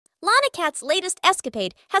Lana Cat's latest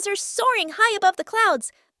escapade has her soaring high above the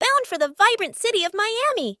clouds, bound for the vibrant city of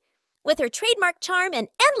Miami. With her trademark charm and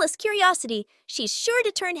endless curiosity, she's sure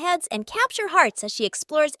to turn heads and capture hearts as she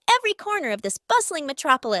explores every corner of this bustling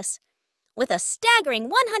metropolis. With a staggering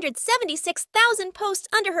 176,000 posts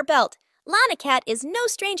under her belt, Lana Cat is no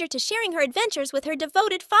stranger to sharing her adventures with her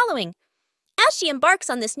devoted following. As she embarks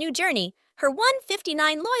on this new journey, her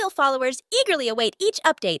 159 loyal followers eagerly await each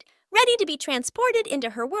update, ready to be transported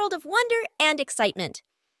into her world of wonder and excitement.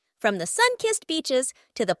 From the sun-kissed beaches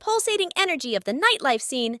to the pulsating energy of the nightlife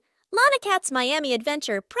scene, Lana Cat's Miami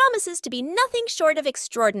adventure promises to be nothing short of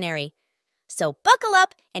extraordinary. So buckle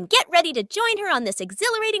up and get ready to join her on this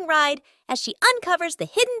exhilarating ride as she uncovers the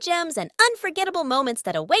hidden gems and unforgettable moments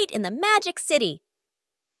that await in the Magic City.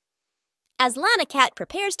 As Lana Cat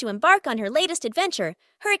prepares to embark on her latest adventure,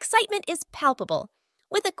 her excitement is palpable.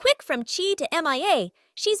 With a quick from Chi to MIA,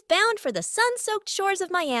 she's bound for the sun-soaked shores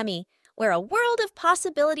of Miami, where a world of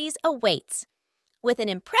possibilities awaits. With an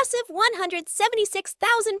impressive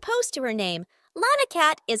 176,000 posts to her name, Lana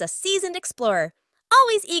Cat is a seasoned explorer,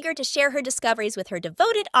 always eager to share her discoveries with her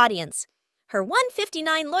devoted audience. Her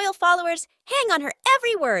 159 loyal followers hang on her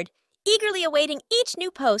every word, eagerly awaiting each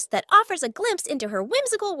new post that offers a glimpse into her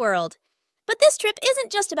whimsical world. But this trip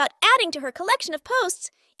isn't just about adding to her collection of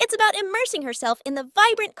posts, it's about immersing herself in the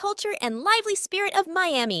vibrant culture and lively spirit of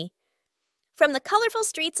Miami. From the colorful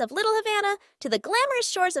streets of Little Havana to the glamorous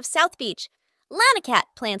shores of South Beach, Lana Cat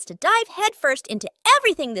plans to dive headfirst into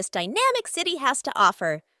everything this dynamic city has to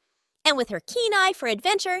offer. And with her keen eye for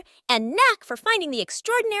adventure and knack for finding the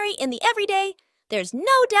extraordinary in the everyday, there's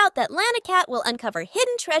no doubt that Lana Cat will uncover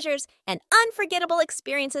hidden treasures and unforgettable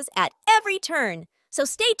experiences at every turn. So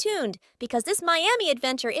stay tuned, because this Miami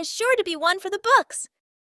adventure is sure to be one for the books.